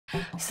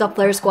Sup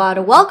Player Squad,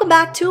 welcome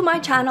back to my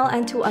channel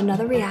and to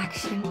another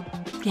reaction.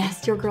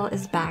 Yes, your girl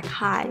is back.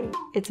 Hi.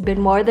 It's been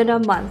more than a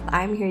month.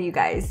 I'm here, you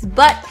guys.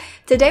 But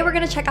today we're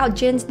gonna check out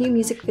Jin's new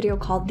music video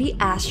called The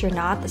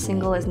Astronaut. The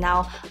single is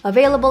now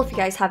available if you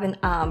guys haven't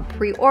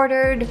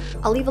pre-ordered.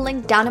 I'll leave a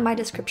link down in my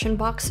description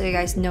box so you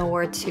guys know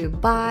where to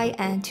buy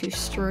and to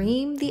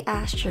stream The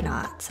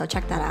Astronaut. So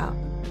check that out.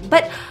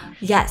 But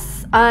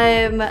yes,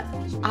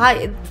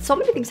 so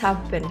many things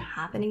have been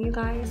happening, you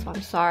guys, so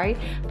I'm sorry.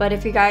 But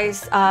if you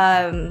guys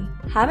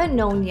haven't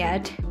known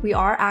yet, we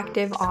are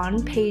active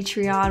on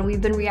Patreon. We've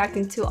been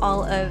reacting to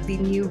all of the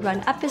new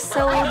run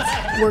episodes.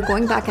 We're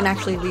going back and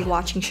actually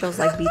rewatching shows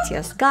like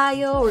BTS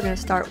Gayo. We're gonna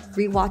start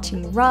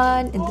rewatching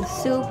Run, In the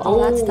Soup, all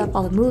that stuff,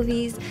 all the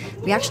movies.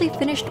 We actually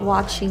finished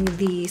watching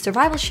the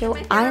survival show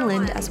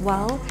Island as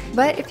well.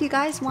 But if you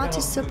guys want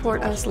to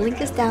support us,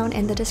 link is down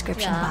in the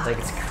description box. Like,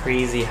 it's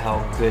crazy how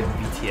good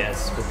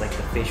BTS with like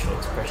the facial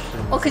expression.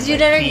 Oh, because you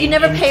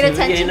never paid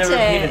attention to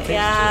it.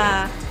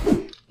 Yeah.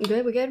 We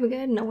good? We good? We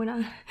good? No, we're not.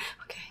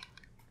 Okay.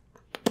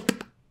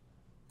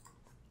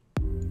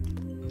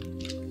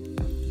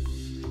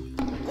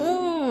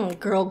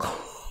 Girl.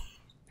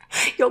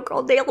 Yo,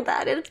 girl nailed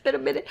that. It's been a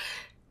minute.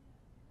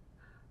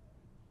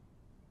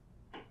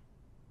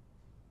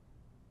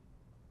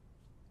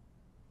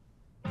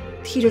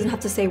 He doesn't have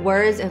to say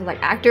words and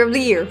like actor of the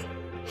year.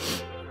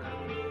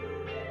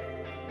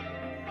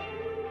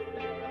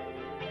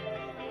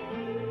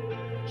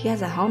 He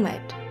has a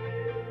helmet.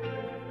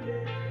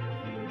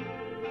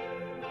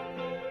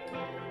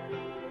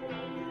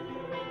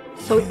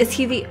 So is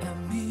he the...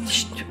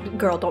 Shh,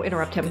 girl, don't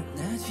interrupt him.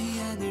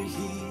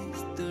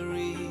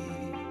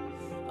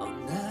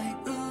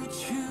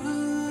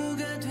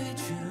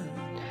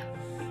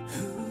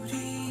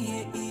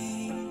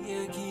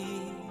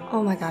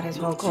 Oh my god, his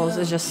vocals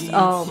is just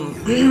Jin.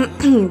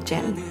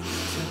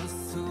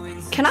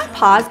 Can I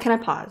pause? Can I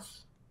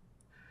pause?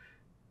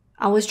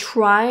 I was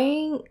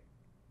trying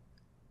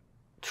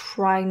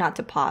not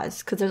to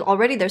pause because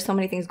there's so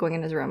many things going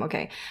in his room.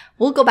 Okay,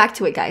 we'll go back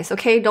to it, guys.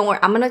 Okay, don't worry,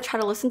 I'm gonna try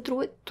to listen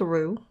through it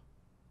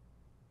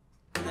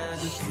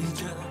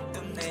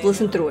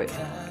listen through it,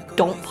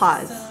 don't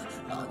pause.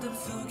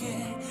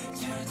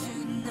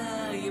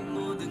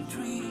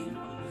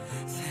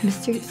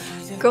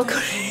 Girl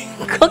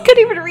couldn't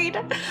even read.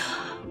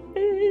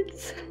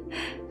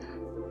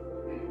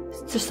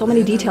 There's so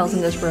many details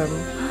in this room.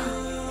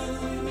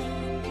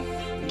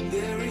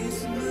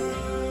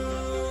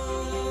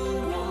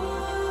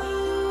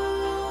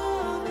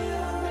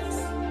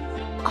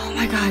 Oh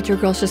my god, your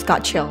girl's just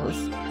got chills.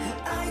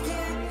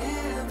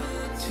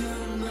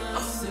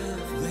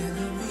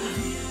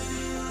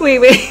 Wait.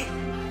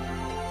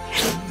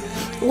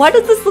 Why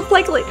does this look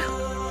like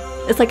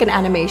it's like an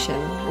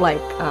animation,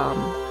 like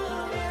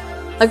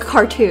a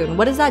cartoon.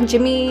 What is that,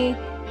 Jimmy?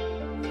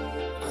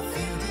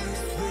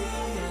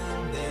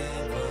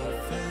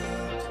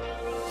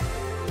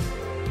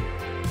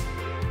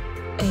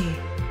 Hey.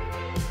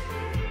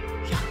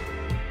 Yeah.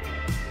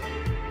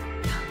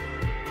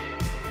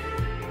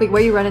 Wait,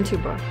 where you running to,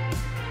 bro?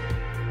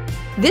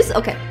 This,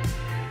 okay.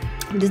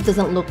 This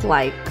doesn't look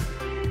like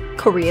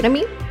Korea to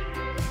me.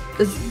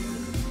 This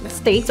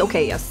States,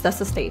 okay, yes, that's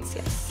the States,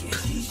 yes.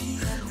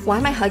 Why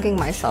am I hugging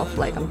myself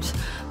like I'm just...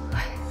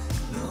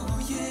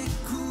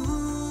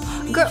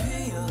 Girl.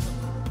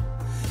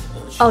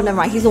 Oh, never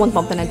mind. He's the one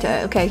bumping into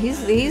it. Okay,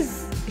 he's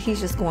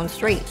just going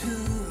straight.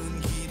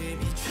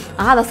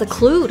 Ah, that's a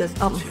clue. That's,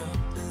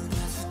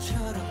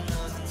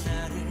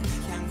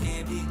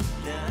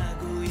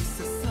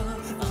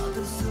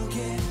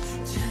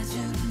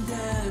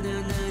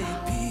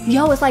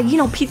 Yo, it's like, you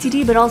know,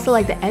 PTD, but also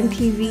like the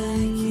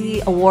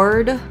MTV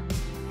award.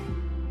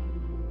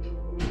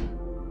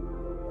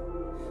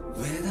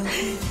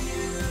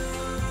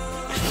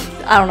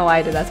 I don't know why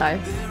I did that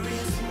time.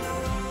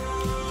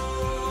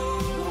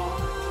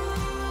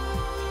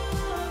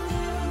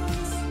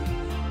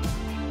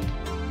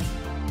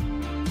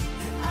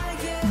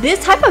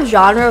 This type of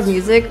genre of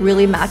music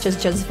really matches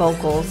Jin's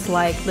vocals,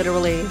 like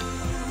literally.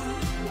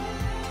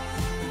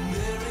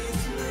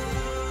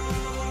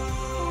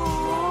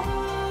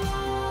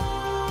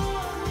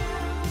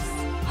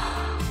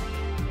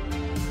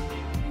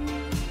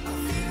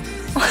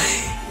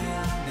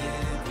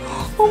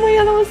 Oh my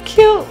god, that was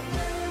cute.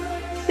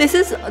 This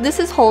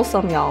is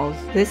wholesome, y'all.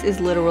 This is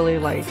literally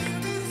like...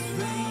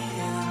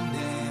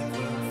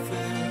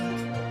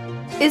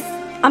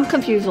 I'm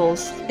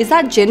confused. Is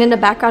that Jin in the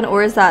background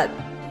or is that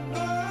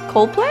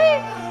Coldplay?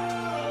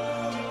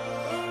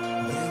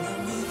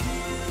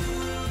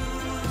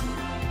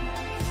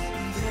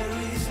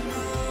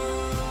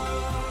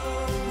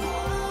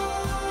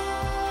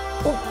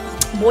 Oh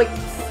boy,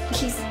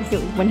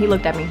 when he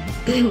looked at me.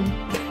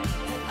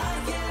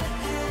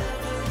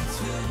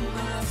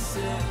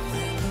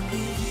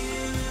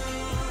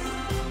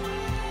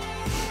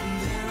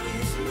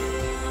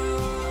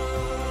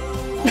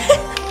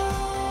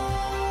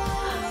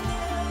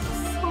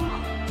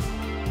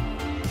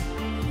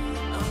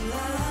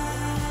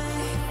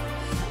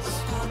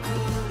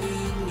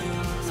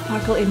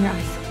 Sparkle in your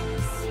eyes.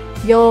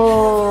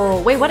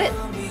 Yo, wait, what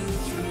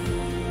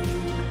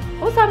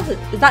was that?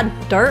 Is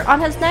that dirt on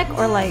his neck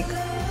or like?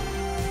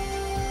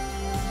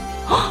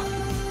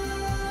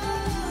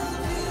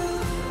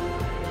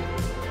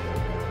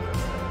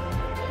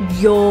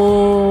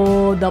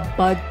 Yo, the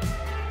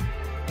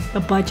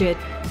budget.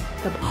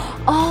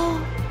 Oh.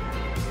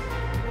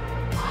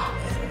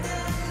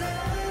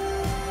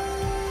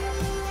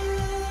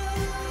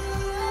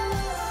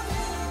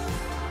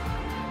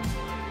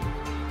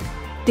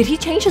 Did he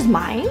change his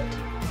mind?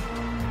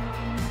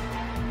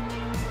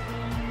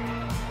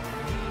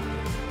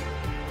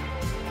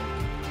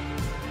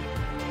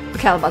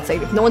 Okay, I was about to say,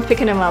 if no one's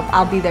picking him up,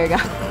 I'll be there,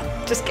 guys.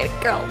 Just kidding,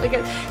 girl. Look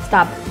at,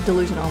 stop,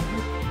 delusional.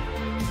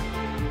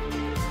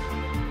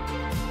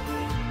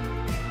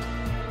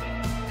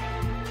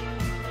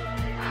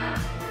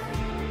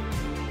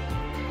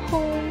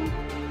 Home.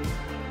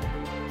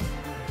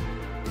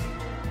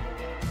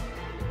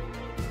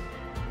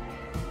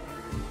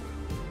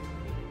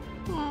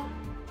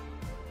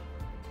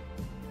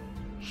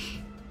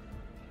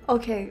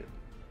 Okay.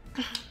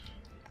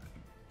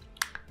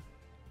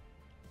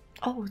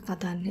 Oh, it's not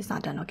done. It's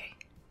not done. Okay.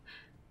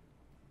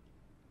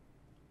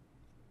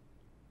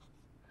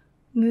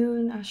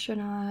 Moon,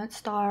 astronaut,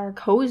 star,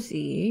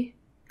 cozy,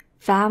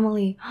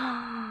 family.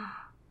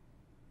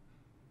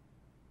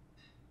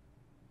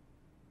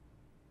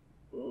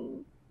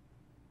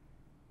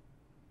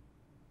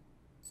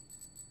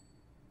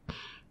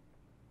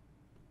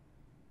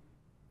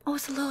 Oh,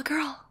 it's a little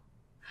girl.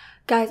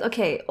 Guys,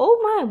 okay. Oh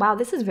my, wow,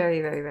 this is very,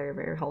 very, very,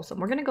 very wholesome.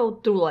 We're gonna go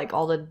through like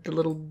all the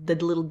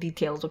little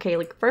details, okay?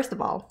 Like, first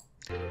of all,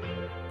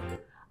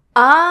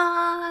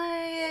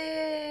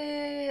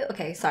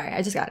 okay, sorry,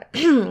 I just got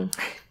it.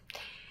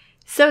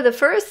 So the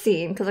first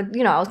scene, because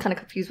you know, I was kind of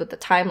confused with the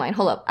timeline.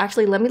 Hold up,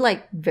 actually, let me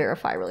like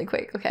verify really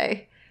quick,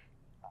 okay?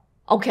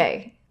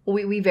 Okay,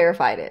 we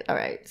verified it. All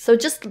right. So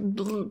just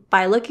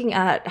by looking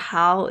at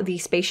how the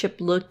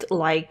spaceship looked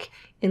like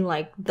in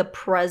like the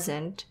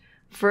present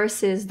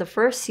versus the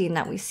first scene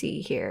that we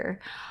see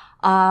here,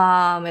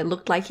 it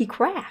looked like he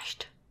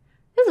crashed.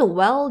 This is a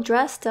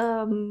well-dressed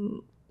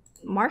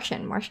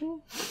Martian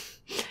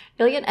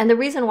alien, and the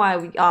reason why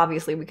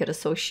we could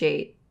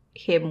associate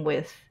him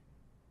with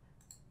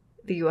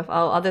the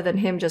UFO, other than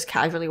him just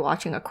casually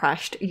watching a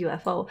crashed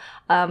UFO,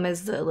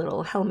 is the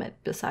little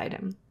helmet beside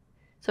him.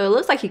 So it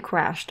looks like he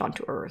crashed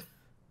onto Earth,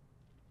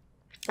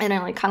 and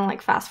then like kind of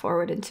like fast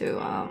forward into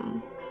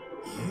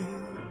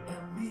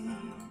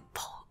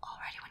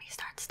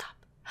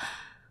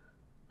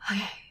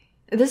okay.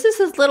 This is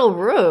his little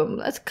room.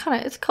 It's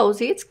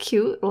cozy, it's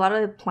cute. A lot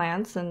of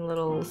plants and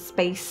little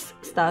space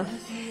stuff.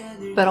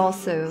 But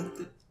also,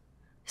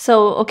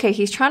 so, okay,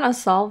 he's trying to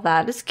solve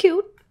that. It's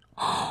cute.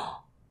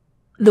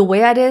 The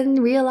way I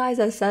didn't realize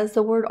it says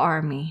the word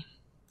army.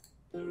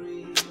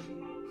 And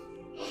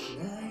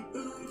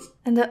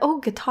the, oh,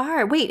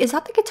 guitar. Wait, is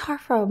that the guitar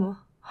from?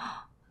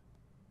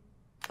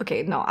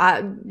 Okay, no,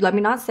 let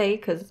me not say,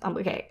 because I'm,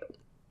 okay.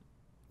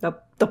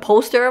 The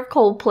poster of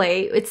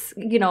Coldplay, it's,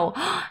 you know,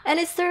 and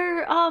it's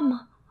their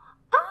the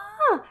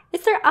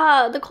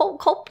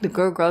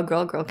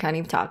girl can't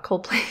even talk.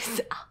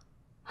 Coldplay's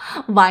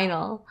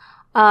vinyl.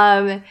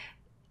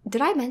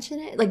 Did I mention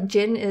it? Like,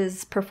 Jin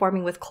is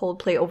performing with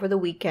Coldplay over the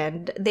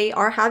weekend. They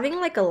are having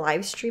like a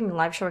live stream and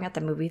live showing at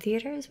the movie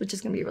theaters, which is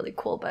gonna be really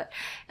cool. But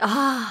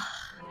the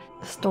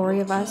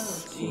story of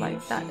us,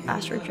 like that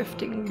asteroid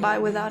drifting by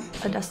without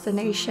a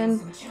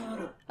destination.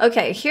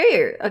 Okay,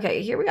 here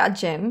we got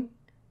Jin.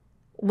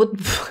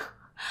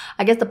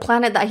 I guess the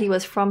planet that he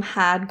was from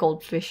had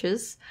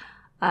goldfishes,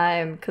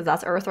 because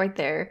that's Earth right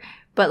there.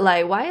 But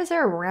like, why is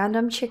there a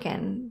random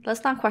chicken?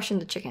 Let's not question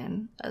the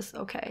chicken. That's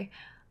okay.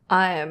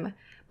 But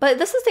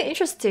this is the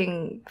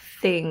interesting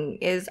thing,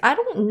 is I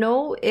don't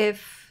know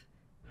if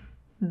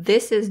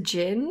this is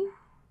Jin,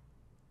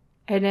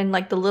 and then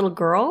like the little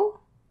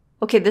girl.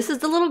 Okay, this is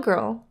the little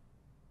girl,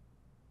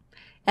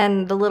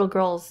 and the little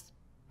girl's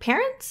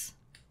parents,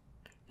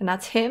 and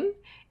that's him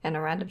and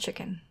a random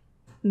chicken.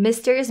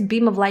 Mysterious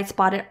beam of light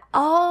spotted.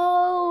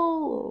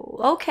 Oh,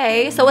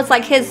 okay. So it's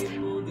like he's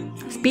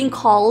being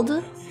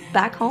called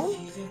back home.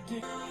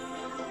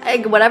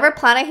 Like, whatever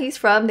planet he's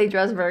from, they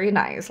dress very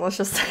nice. Let's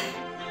just.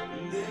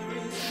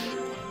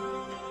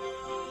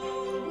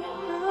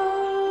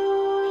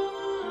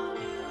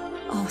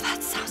 Oh,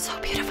 that sounds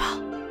so beautiful.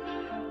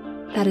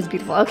 That is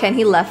beautiful. Okay, and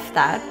he left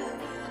that.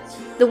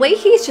 The way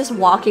he's just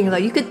walking, though,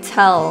 you could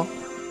tell,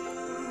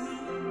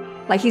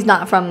 like, he's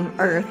not from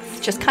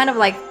Earth. Just kind of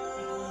like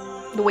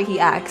the way he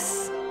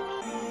acts.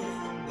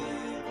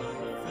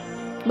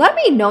 Let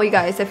me know, you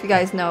guys, if you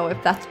guys know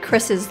if that's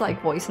Chris's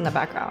like voice in the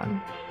background.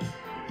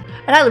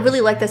 And I really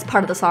like this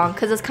part of the song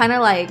because it's kind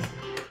of like,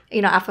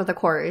 you know, after the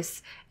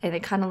chorus, and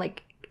it kind of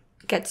like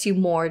gets you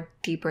more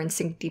deeper and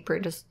sink deeper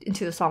just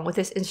into the song with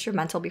this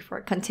instrumental before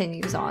it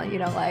continues on. You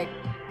know, like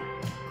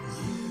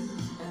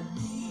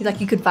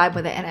you could vibe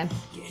with it, and then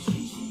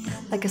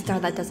like a star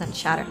that doesn't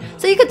shatter.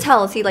 So you could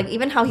tell, see, like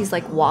even how he's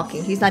like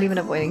walking, he's not even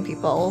avoiding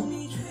people.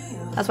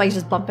 That's why he's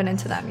just bumping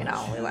into them, you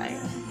know, like.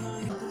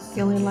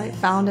 The only light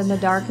found in the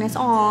darkness.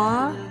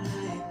 Aww.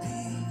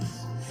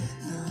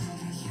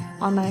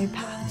 On my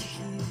path.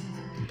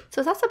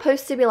 So is that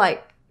supposed to be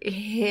like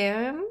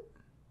him?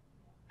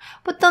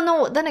 But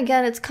then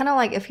again, it's kind of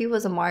like if he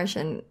was a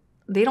Martian,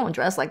 they don't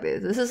dress like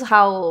this. This is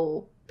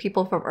how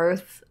people from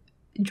Earth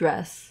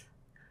dress.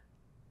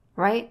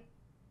 Right?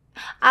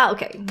 Ah,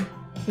 okay.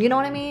 You know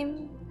what I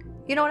mean?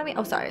 You know what I mean?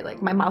 Oh, sorry.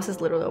 Like, my mouse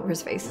is literally over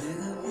his face.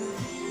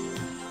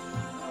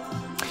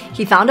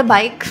 He found a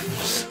bike.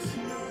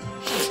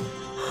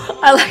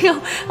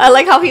 I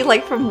like how he,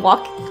 like, from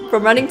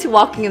running to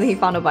walking, and then he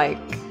found a bike.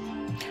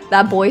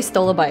 That boy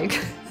stole a bike.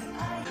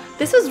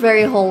 This was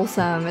very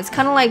wholesome. It's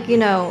kind of like, you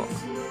know,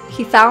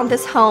 he found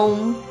this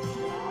home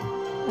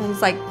and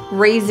he's like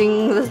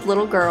raising this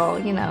little girl,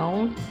 you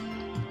know,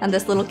 and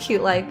this little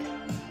cute, like,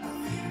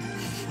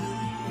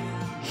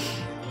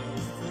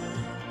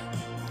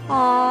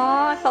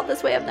 aww, I felt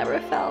this way I've never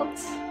felt.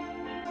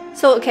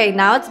 So, okay,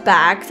 now it's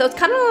back. So it's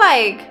kind of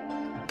like,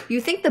 you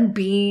think the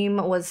beam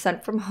was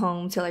sent from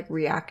home to like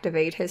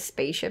reactivate his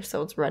spaceship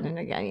so it's running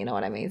again, you know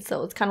what I mean?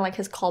 So it's kind of like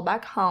his call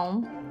back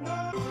home.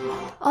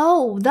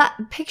 Oh, that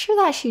picture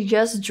that she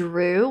just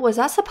drew, was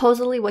that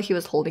supposedly what he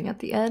was holding at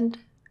the end?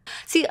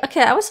 See,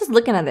 okay, I was just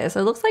looking at this.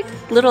 It looks like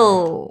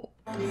little...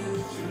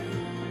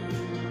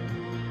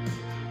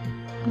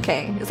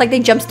 Okay, it's like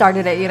they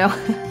jump-started it, you know?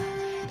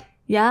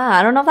 Yeah,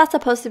 I don't know if that's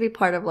supposed to be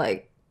part of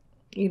like,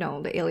 you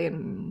know, the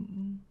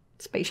alien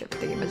spaceship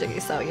thingy-majiggy,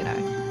 so, you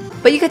know.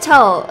 But you could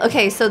tell,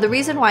 okay, so the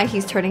reason why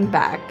he's turning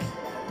back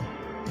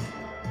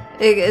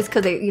is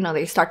because they, you know,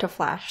 they start to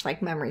flash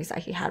like memories that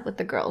he had with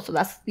the girl. So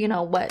that's, you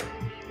know, what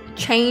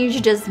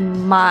changed his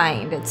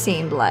mind, it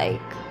seemed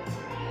like.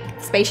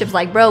 Spaceship's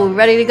like, bro, we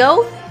ready to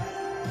go?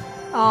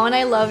 Oh, and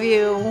I love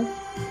you.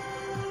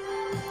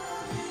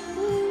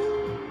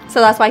 So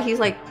that's why he's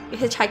like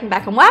hitchhiking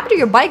back home. What happened to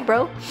your bike,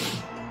 bro?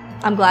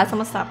 I'm glad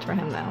someone stopped for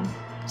him though.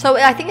 So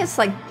I think it's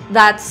like,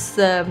 that's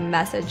the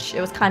message.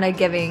 It was kind of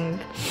giving,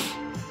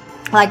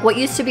 like, what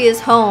used to be his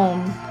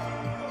home,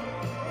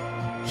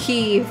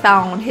 he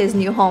found his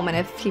new home, and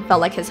if he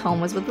felt like his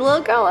home was with the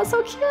little girl, that's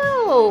so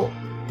cute.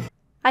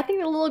 I think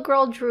the little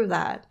girl drew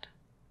that.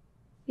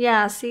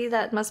 Yeah, see,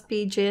 that must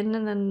be Jin,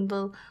 and then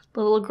the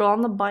little girl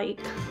on the bike.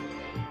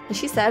 And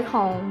she said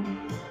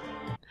home.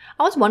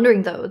 I was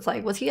wondering though, it's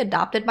like, was he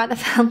adopted by the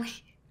family?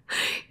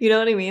 You know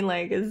what I mean?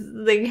 Like,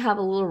 they have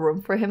a little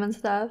room for him and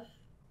stuff.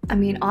 I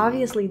mean,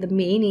 obviously the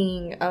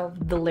meaning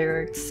of the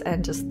lyrics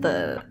and just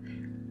the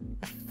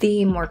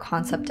theme or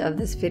concept of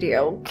this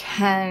video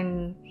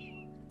can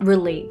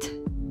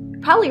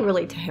probably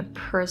relate to him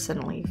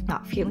personally,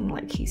 not feeling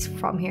like he's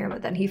from here,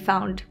 but then he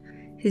found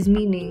his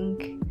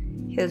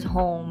meaning, his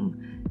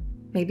home,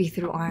 maybe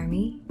through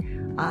ARMY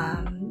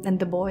and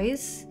the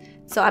boys.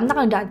 So I'm not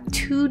gonna dive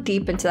too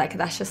deep into that because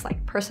that's just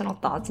like personal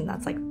thoughts, and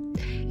that's like,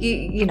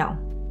 you know,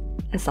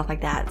 and stuff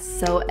like that.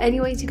 So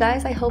anyways, you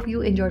guys, I hope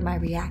you enjoyed my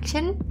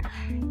reaction.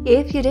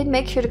 If you did,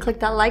 make sure to click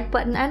that like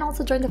button and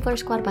also join the Flirt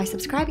Squad by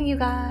subscribing, you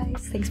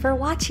guys. Thanks for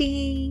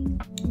watching.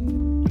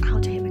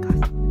 Ouch.